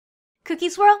Cookie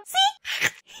Swirl? See?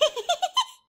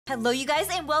 Hello you guys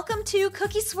and welcome to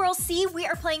CookieSwirlC. We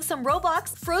are playing some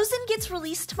Roblox. Frozen gets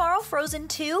released tomorrow, Frozen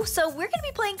 2. So we're gonna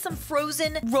be playing some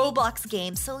Frozen Roblox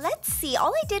games. So let's see,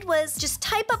 all I did was just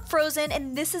type up Frozen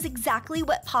and this is exactly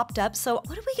what popped up. So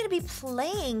what are we gonna be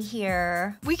playing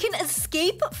here? We can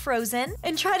escape Frozen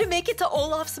and try to make it to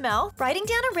Olaf's mouth. Riding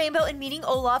down a rainbow and meeting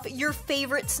Olaf, your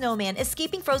favorite snowman.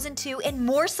 Escaping Frozen 2 and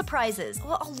more surprises.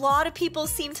 Well, a lot of people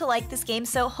seem to like this game,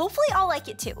 so hopefully I'll like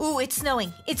it too. Ooh, it's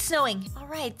snowing. It's snowing. All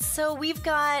right. So we've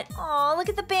got, oh, look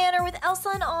at the banner with Elsa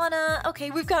and Anna. Okay,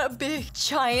 we've got a big,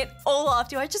 giant Olaf.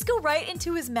 Do I just go right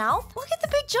into his mouth? Look at the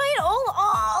big, giant Olaf.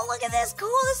 Oh, look at this. Cool.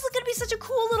 This is going to be such a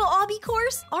cool little obby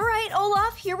course. All right,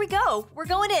 Olaf, here we go. We're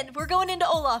going in. We're going into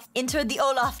Olaf. Enter the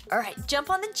Olaf. All right,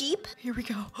 jump on the Jeep. Here we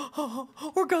go. Oh,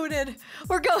 we're going in.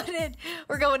 We're going in.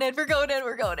 We're going in. We're going in.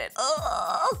 We're going in.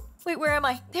 Oh, wait, where am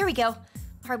I? There we go.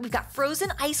 All right, we've got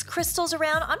frozen ice crystals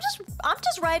around. I'm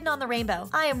just riding on the rainbow.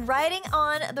 I am riding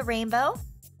on the rainbow.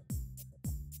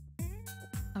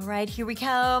 All right, here we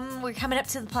come. We're coming up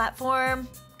to the platform.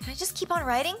 Can I just keep on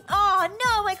riding? Oh,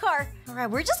 no, my car. All right,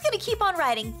 we're just gonna keep on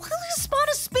riding. Look, spawn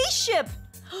a spaceship.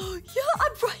 Yeah,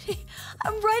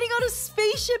 I'm riding on a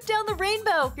spaceship down the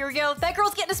rainbow. Here we go. That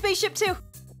girl's getting a spaceship too.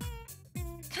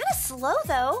 Kind of slow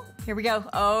though. Here we go.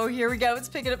 Oh, here we go. It's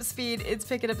picking up speed. It's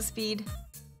picking up speed.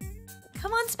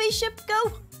 Come on, spaceship,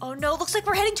 go. Oh no, looks like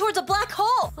we're heading towards a black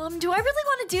hole. Do I really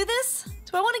want to do this?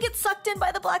 Do I want to get sucked in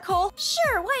by the black hole?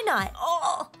 Sure, why not?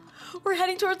 Oh, we're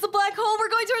heading towards the black hole. We're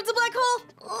going towards the black hole.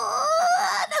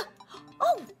 No.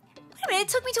 Oh, wait a minute, it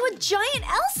took me to a giant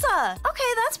Elsa.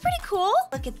 Okay, that's pretty cool.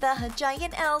 Look at the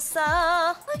giant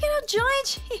Elsa. Look at how giant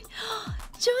she,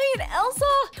 giant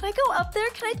Elsa. Can I go up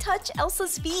there? Can I touch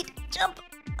Elsa's feet? Jump.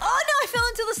 Oh no, I fell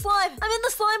into the slime. I'm in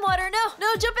the slime water.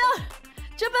 No, jump out.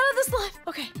 Jump out of the slime.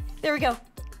 Okay, there we go.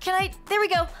 There we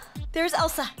go. There's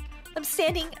Elsa. I'm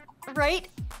standing right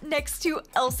next to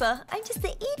Elsa. I'm just the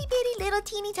itty bitty little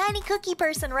teeny tiny cookie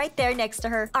person right there next to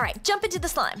her. All right, jump into the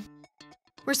slime.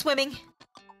 We're swimming.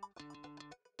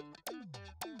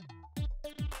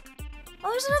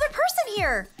 Oh, there's another person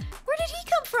here. Where did he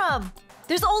come from?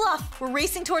 There's Olaf. We're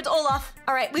racing towards Olaf.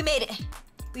 All right, we made it.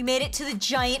 We made it to the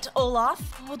giant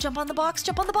Olaf. Oh, jump on the box,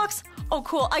 jump on the box. Oh,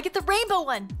 cool, I get the rainbow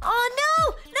one. Oh,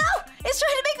 no, it's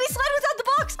trying to make me slide without the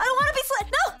box. I don't want to be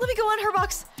slid. No, let me go on her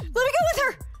box. Let me go with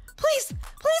her. Please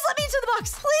let me into the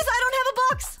box. Please, I don't have a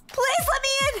box. Please let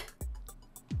me in.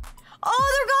 Oh,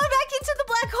 they're going back into the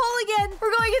black hole again.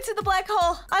 We're going into the black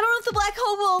hole. I don't know if the black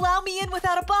hole will allow me in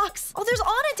without a box. Oh, there's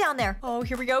Anna down there. Oh,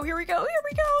 here we go.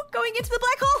 Going into the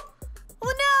black hole.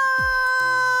 Oh,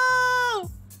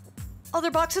 no. All their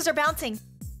boxes are bouncing.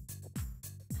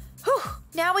 Whew.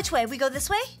 Now which way? We go this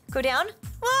way? Go down?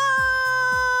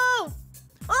 Whoa!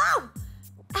 Oh!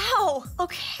 Ow!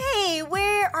 Okay,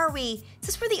 where are we? Is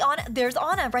this for the Anna? There's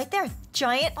Anna right there.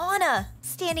 Giant Anna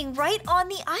standing right on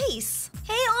the ice.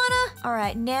 Hey, Anna! All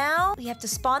right, now we have to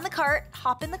spawn the cart,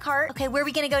 hop in the cart. Okay, where are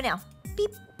we gonna go now?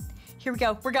 Beep. Here we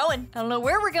go. We're going. I don't know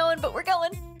where we're going, but we're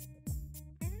going.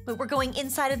 But we're going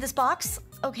inside of this box.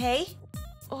 Okay.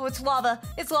 Oh, it's lava.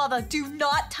 It's lava. Do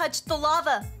not touch the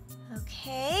lava.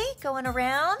 Okay, going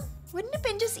around. Wouldn't it have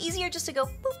been just easier just to go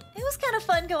boop? It was kind of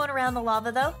fun going around the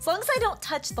lava though. As long as I don't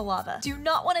touch the lava. Do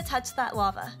not want to touch that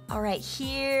lava. All right,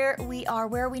 here we are.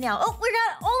 Where are we now? Oh, we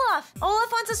got Olaf.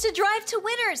 Olaf wants us to drive to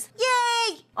Winners.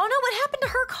 Yay! Oh no, what happened to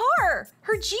her car?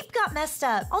 Her Jeep got messed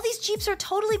up. All these Jeeps are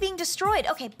totally being destroyed.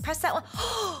 Okay, press that one.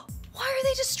 Why are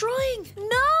they destroying?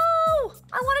 No!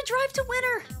 I want to drive to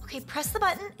Winner. Okay, press the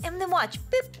button and then watch.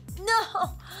 Boop.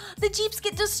 No! The Jeeps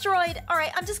get destroyed. All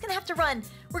right, I'm just gonna have to run.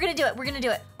 We're gonna do it. We're gonna do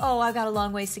it. Oh, I've got a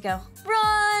long ways to go.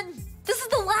 Run! This is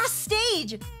the last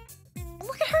stage.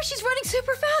 Look at her. She's running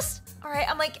super fast. All right,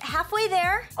 I'm like halfway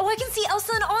there. Oh, I can see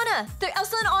Elsa and Anna.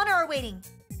 Elsa and Anna are waiting.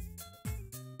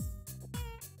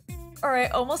 All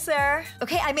right, almost there.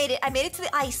 Okay, I made it. I made it to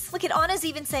the ice. Look at Anna's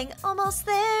even saying, almost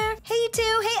there. Hey, you two.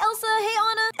 Hey, Elsa. Hey,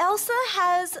 Anna. Elsa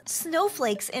has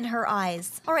snowflakes in her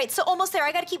eyes. All right, so almost there.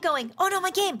 I gotta keep going. Oh, no, my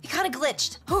game. It kind of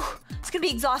glitched. Whew. It's gonna be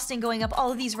exhausting going up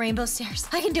all of these rainbow stairs.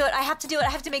 I can do it. I have to do it.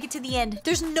 I have to make it to the end.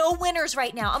 There's no winners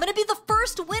right now. I'm gonna be the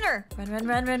first winner. Run, run,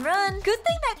 run, run, run. Good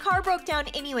thing that car broke down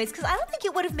anyways, because I don't think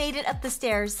it would have made it up the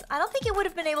stairs. I don't think it would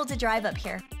have been able to drive up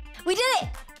here. We did it!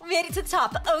 We made it to the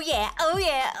top. Oh yeah, oh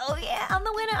yeah, oh yeah. I'm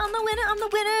the winner, I'm the winner, I'm the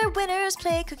winner. Winners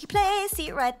play, cookie play. See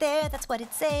it right there, that's what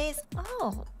it says.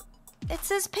 Oh, it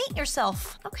says paint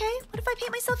yourself. Okay, what if I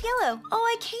paint myself yellow? Oh,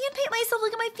 I can paint myself.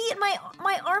 Look at my feet and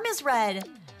my arm is red.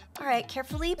 All right,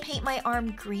 carefully paint my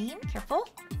arm green. Careful,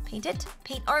 paint it.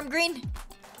 Paint arm green.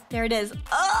 There it is.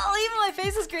 Oh, even my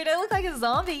face is green. I look like a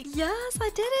zombie. Yes, I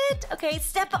did it. Okay,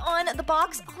 step on the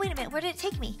box. Oh, wait a minute. Where did it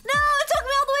take me? No, it took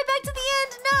me all the way back to the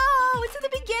end. No, it's in the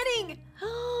beginning.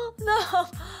 Oh, no.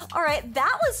 All right,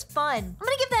 that was fun. I'm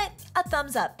going to give that a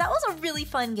thumbs up. That was a really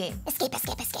fun game. Escape,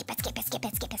 escape, escape, escape, escape,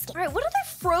 escape, escape. All right, what other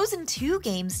Frozen 2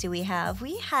 games do we have?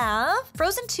 We have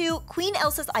Frozen 2, Queen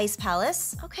Elsa's Ice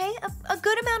Palace. Okay, a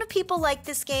good amount of people like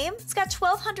this game. It's got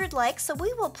 1,200 likes, so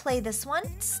we will play this one.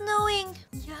 It's snowing.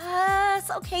 Yes.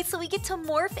 Okay, so we get to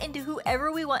morph into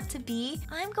whoever we want to be.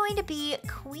 I'm going to be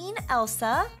Queen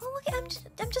Elsa. Oh, look,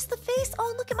 I'm just the face.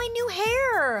 Oh, look at my new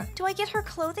hair. Do I get her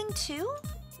clothing too?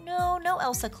 No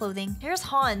Elsa clothing. Here's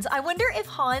Hans. I wonder if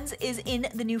Hans is in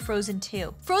the new Frozen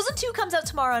 2. Frozen 2 comes out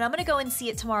tomorrow, and I'm gonna go and see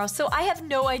it tomorrow, so I have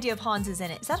no idea if Hans is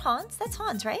in it. Is that Hans? That's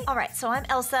Hans, right? All right, so I'm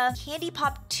Elsa. Candy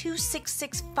Pop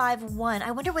 26651.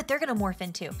 I wonder what they're gonna morph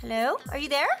into. Hello? Are you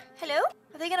there? Hello?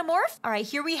 Are they gonna morph? All right,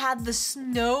 here we have the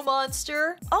snow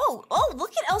monster. Oh,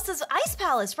 look at Elsa's ice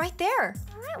palace right there.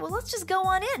 All right, well, let's just go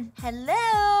on in.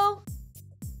 Hello?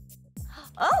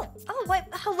 Oh, wait,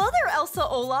 hello there, Elsa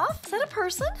Olaf. Is that a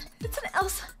person? It's an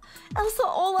Elsa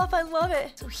Olaf, I love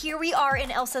it. So here we are in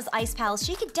Elsa's ice palace.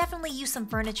 She could definitely use some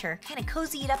furniture. Kind of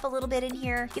cozy it up a little bit in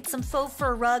here. Get some faux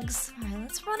fur rugs. All right,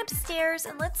 let's run upstairs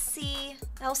and let's see.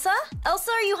 Elsa?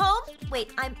 Elsa, are you home?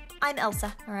 Wait, I'm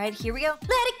Elsa. All right, here we go. Let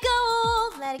it go,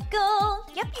 let it go.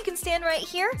 Yep, you can stand right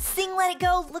here. Sing Let It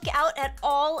Go. Look out at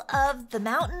all of the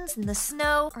mountains and the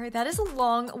snow. All right, that is a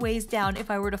long ways down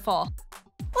if I were to fall.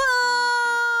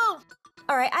 Whoa!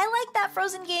 All right, I like that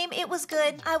Frozen game. It was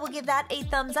good. I will give that a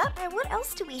thumbs up. All right, what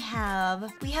else do we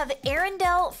have? We have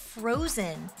Arendelle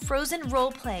Frozen. Frozen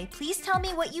roleplay. Please tell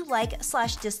me what you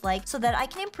like/dislike so that I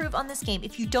can improve on this game.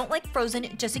 If you don't like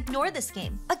Frozen, just ignore this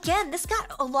game. Again, this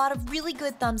got a lot of really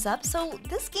good thumbs up, so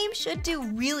this game should do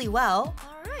really well.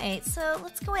 All right, so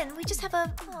let's go in. We just have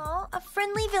a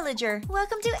friendly villager.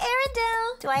 Welcome to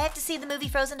Arendelle. Do I have to see the movie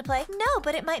Frozen to play? No,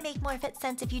 but it might make more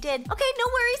sense if you did. Okay, no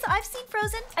worries. I've seen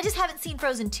Frozen. I just haven't seen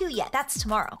Frozen 2 yet. That's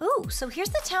tomorrow. Ooh, so here's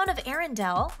the town of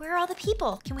Arendelle. Where are all the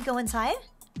people? Can we go inside?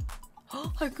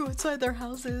 Oh, I can go inside their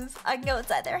houses. I can go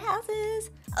inside their houses.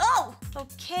 Oh,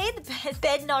 okay, the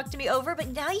bed knocked me over, but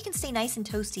now you can stay nice and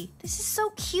toasty. This is so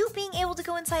cute being able to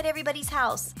go inside everybody's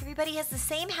house. Everybody has the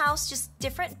same house, just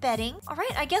different bedding. All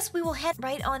right, I guess we will head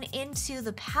right on into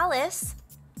the palace.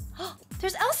 Oh,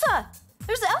 there's Elsa.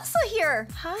 There's Elsa here.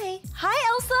 Hi. Hi,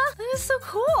 Elsa. That is so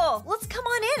cool. Let's come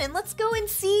on in and let's go and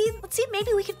see. Let's see if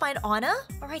maybe we can find Anna.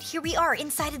 All right, here we are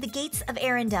inside of the gates of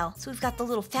Arendelle. So we've got the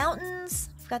little fountains.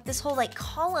 We've got this whole like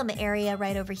column area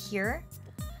right over here.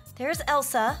 There's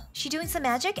Elsa. She doing some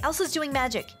magic? Elsa's doing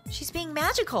magic. She's being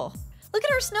magical. Look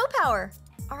at her snow power.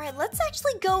 All right, let's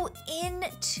actually go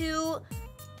into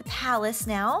the palace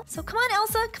now. So come on,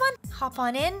 Elsa. Come on. Hop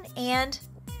on in and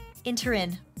enter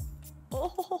in.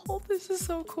 Oh, this is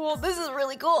so cool. This is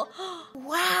really cool.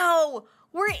 Wow.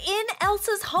 We're in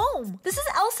Elsa's home. This is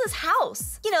Elsa's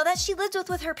house, you know, that she lived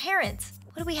with her parents.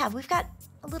 What do we have? We've got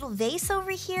a little vase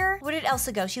over here. Where did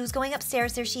Elsa go? She was going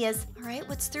upstairs. There she is. All right,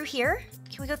 what's through here?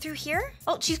 Can we go through here?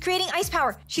 Oh, she's creating ice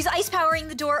power. She's ice powering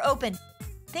the door open.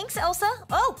 Thanks, Elsa.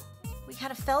 Oh, we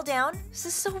kind of fell down. This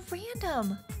is so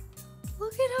random.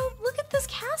 Look at this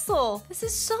castle. This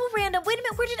is so random. Wait a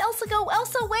minute, where did Elsa go?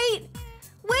 Elsa, wait.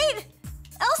 Wait,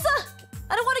 Elsa!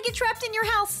 I don't want to get trapped in your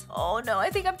house. Oh no, I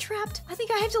think I'm trapped. I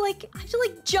think I have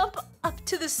to jump up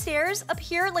to the stairs up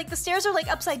here. Like the stairs are like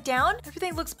upside down.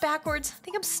 Everything looks backwards. I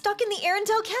think I'm stuck in the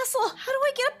Arendelle castle. How do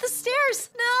I get up the stairs?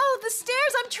 No, the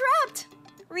stairs, I'm trapped.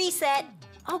 Reset.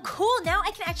 Oh, cool. Now I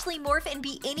can actually morph and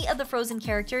be any of the Frozen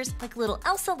characters, like little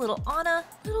Elsa, little Anna,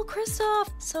 little Kristoff.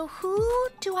 So who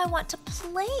do I want to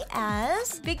play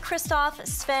as? Big Kristoff,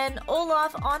 Sven,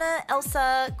 Olaf, Anna,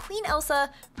 Elsa, Queen Elsa,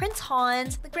 Prince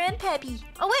Hans, the Grandpappy.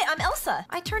 Oh wait, I'm Elsa.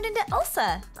 I turned into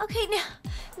Elsa. Okay,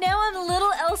 now I'm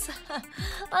little Elsa.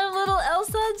 I'm little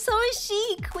Elsa, and so is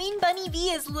she. Queen Bunny V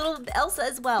is little Elsa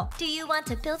as well. Do you want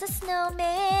to build a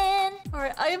snowman? All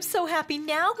right, I am so happy.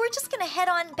 Now we're just gonna head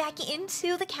on back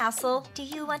into the castle. Do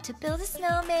you want to build a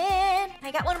snowman?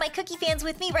 I got one of my cookie fans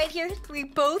with me right here. We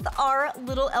both are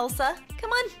little Elsa.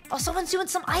 Come on. Oh, someone's doing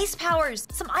some ice powers.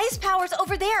 Some ice powers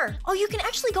over there. Oh, you can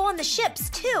actually go on the ships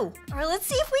too. All right, let's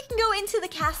see if we can go into the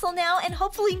castle now and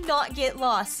hopefully not get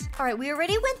lost. All right, we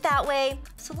already went that way.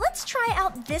 So let's try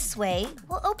out this way.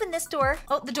 We'll open this door.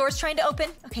 Oh, the door's trying to open.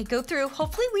 Okay, go through.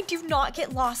 Hopefully we do not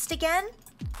get lost again.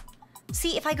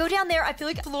 See, if I go down there, I feel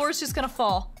like the floor is just gonna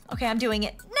fall. Okay, I'm doing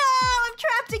it. No, I'm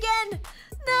trapped again.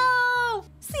 No.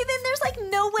 See, then there's like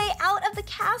no way out of the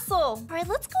castle. All right,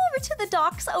 let's go over to the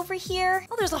docks over here.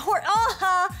 Oh, there's a horse.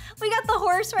 Oh, we got the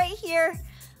horse right here.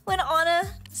 When Anna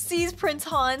sees Prince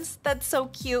Hans. That's so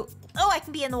cute. Oh, I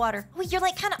can be in the water. Wait, you're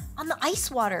like kind of on the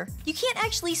ice water. You can't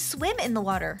actually swim in the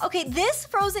water. Okay, this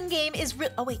Frozen game is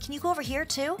oh wait, can you go over here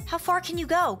too? How far can you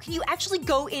go? Can you actually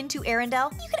go into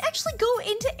Arendelle? You can actually go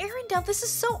into Arendelle. This is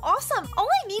so awesome. All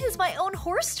I need is my own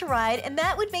horse to ride, and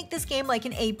that would make this game like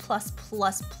an A+++.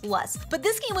 But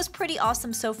this game was pretty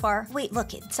awesome so far. Wait,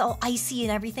 look, it's all icy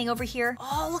and everything over here.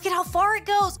 Oh, look at how far it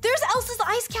goes. There's Elsa's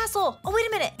ice castle. Oh, wait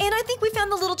a minute. And I think we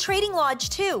found the little trading lodge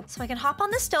too. So I can hop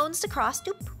on the stones to cross.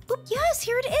 Doop. Boop. Yes,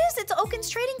 here it is. It's Oaken's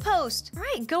trading post. All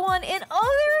right, go on in.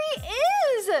 Oh, there he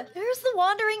is. There's the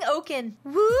wandering Oaken.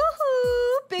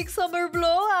 Woohoo! Big summer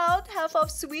blowout. Half off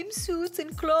swimsuits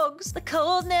and clogs. The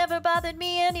cold never bothered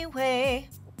me anyway.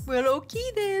 Well,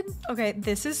 okay then. Okay,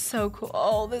 this is so cool.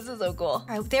 Oh, this is so cool. All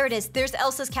right, there it is. There's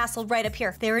Elsa's castle right up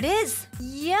here. There it is.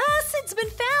 Yes, it's been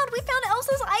found. We found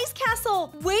Elsa's ice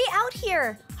castle way out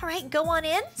here. All right, go on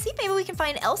in. See if maybe we can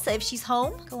find Elsa if she's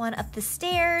home. Go on up the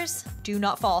stairs. Do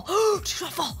not fall. Oh, do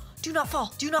not fall. Do not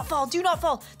fall. Do not fall. Do not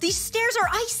fall. These stairs are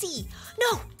icy.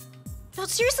 No. No,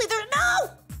 seriously,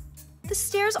 no. The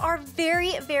stairs are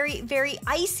very, very, very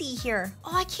icy here.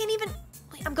 Oh, I can't even...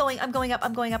 I'm going up.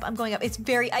 It's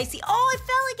very icy. Oh, I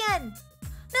fell again.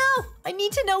 No, I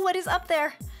need to know what is up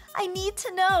there. I need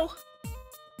to know.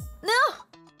 No.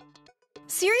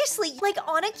 Seriously, like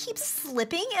Anna keeps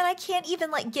slipping and I can't even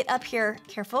like get up here.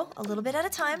 Careful, a little bit at a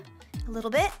time. A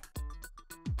little bit.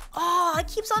 Oh, it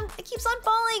keeps on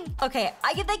falling. Okay,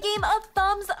 I give that game a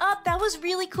thumbs up. That was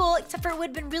really cool, except for it would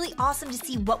have been really awesome to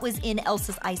see what was in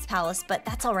Elsa's Ice Palace, but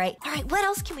that's all right. All right, what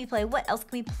else can we play?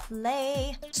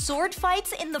 Sword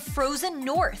fights in the frozen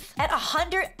north at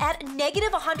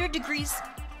negative 100 degrees.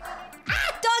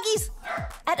 Ah, doggies!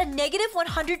 At a negative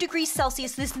 100 degrees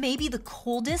Celsius, this may be the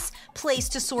coldest place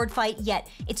to sword fight yet.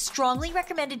 It's strongly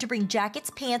recommended to bring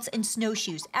jackets, pants, and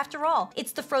snowshoes. After all,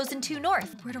 it's the Frozen 2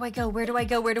 North. Where do I go?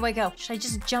 Should I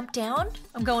just jump down?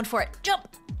 I'm going for it. Jump!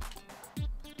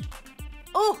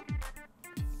 Oh!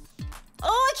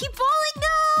 Oh, I keep falling!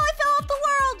 No! I fell off the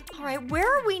world! All right, where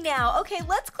are we now? Okay,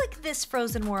 let's click this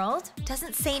frozen world.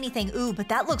 Doesn't say anything. Ooh, but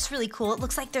that looks really cool. It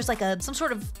looks like there's like some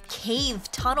sort of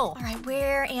cave tunnel. All right,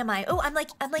 where am I? Oh, I'm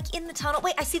like in the tunnel.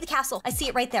 Wait, I see the castle. I see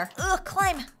it right there. Ugh,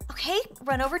 climb. Okay,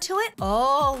 run over to it.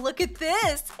 Oh, look at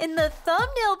this. In the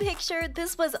thumbnail picture,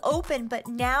 this was open, but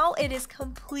now it is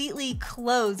completely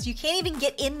closed. You can't even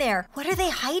get in there. What are they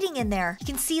hiding in there? You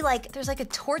can see like there's like a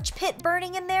torch pit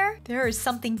burning in there. There is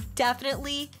something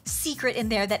definitely secret in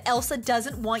there that Elsa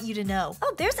doesn't want you to know.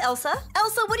 Oh, there's Elsa.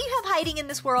 Elsa, what do you have hiding in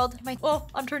this world?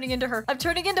 I'm turning into her. Am I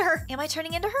turning into her?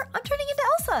 I'm turning into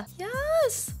Elsa.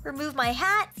 Yes. Remove my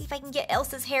hat. See if I can get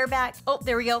Elsa's hair back. Oh,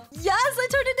 there we go. Yes, I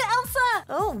turned into Elsa.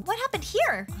 Oh, what happened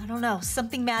here? I don't know.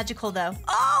 Something magical though.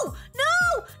 Oh,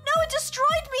 no, it destroyed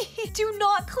me. Do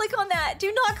not click on that.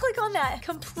 Do not click on that.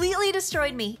 Completely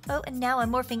destroyed me. Oh, and now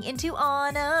I'm morphing into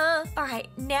Anna. All right,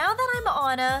 now that I'm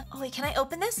Anna. Oh, wait, can I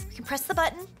open this? We can press the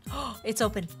button. Oh, it's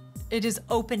open. It is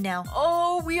open now.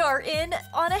 Oh, we are in.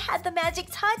 Anna had the magic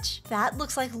touch. That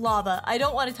looks like lava. I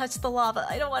don't want to touch the lava.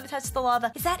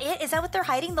 Is that it? Is that what they're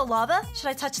hiding, the lava? Should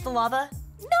I touch the lava?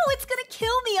 No, it's gonna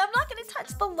kill me. I'm not gonna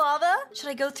touch the lava. Should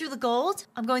I go through the gold?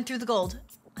 I'm going through the gold.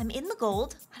 I'm in the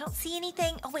gold. I don't see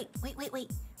anything. Oh, wait.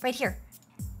 Right here.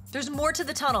 There's more to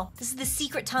the tunnel. This is the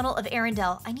secret tunnel of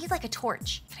Arendelle. I need like a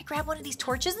torch. Can I grab one of these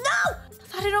torches? No! I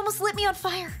thought it almost lit me on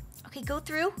fire. Okay, go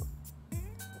through.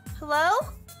 Hello?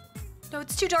 No,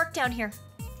 it's too dark down here.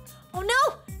 Oh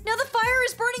no! Now the fire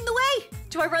is burning the way!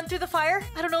 Do I run through the fire?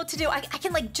 I don't know what to do. I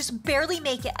can like just barely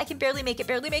make it. I can barely make it.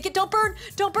 Don't burn!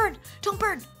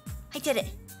 I did it.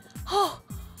 Oh,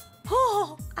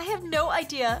 I have no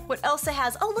idea what Elsa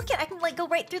has. Oh, look I can like go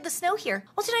right through the snow here.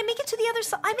 Oh, did I make it to the other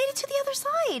side? I made it to the other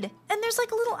side. And there's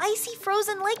like a little icy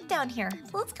frozen lake down here.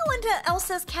 So let's go into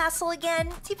Elsa's castle again.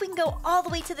 See if we can go all the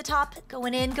way to the top.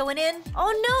 Going in.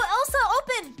 Oh no, Elsa,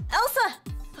 open! Elsa!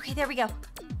 Okay, there we go.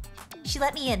 She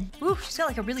let me in. Ooh, she's got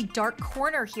like a really dark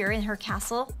corner here in her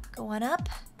castle. Go on up.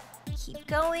 Keep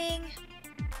going.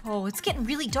 Oh, it's getting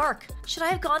really dark. Should I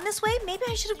have gone this way? Maybe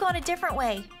I should have gone a different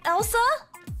way. Elsa?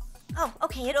 Oh,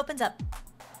 okay, it opens up.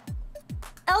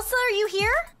 Elsa, are you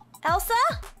here? Elsa?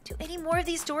 Do any more of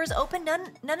these doors open?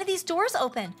 None of these doors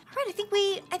open. All right, I think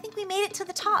we made it to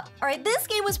the top. All right, this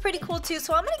game was pretty cool too,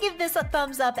 so I'm gonna give this a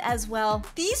thumbs up as well.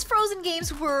 These Frozen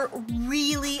games were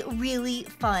really, really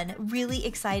fun, really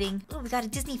exciting. Oh, we got a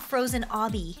Disney Frozen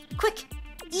Obby. Quick,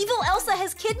 Evil Elsa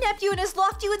has kidnapped you and has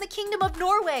locked you in the kingdom of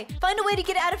Norway. Find a way to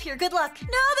get out of here. Good luck. No,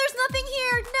 there's nothing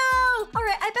here. No. All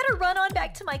right, I better run on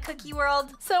back to my cookie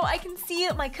world so I can see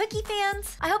my cookie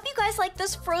fans. I hope you guys like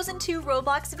this Frozen 2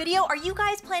 Roblox video. Are you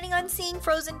guys planning on seeing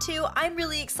Frozen 2? I'm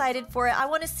really excited for it. I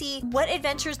want to see what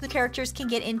adventures the characters can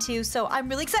get into, so I'm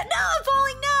really excited. No, I'm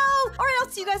falling. No. All right, I'll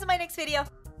see you guys in my next video.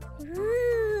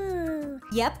 Ooh.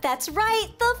 Yep, that's right.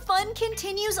 The fun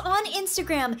continues on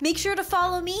Instagram. Make sure to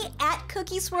follow me at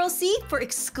CookieSwirlC for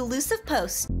exclusive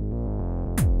posts.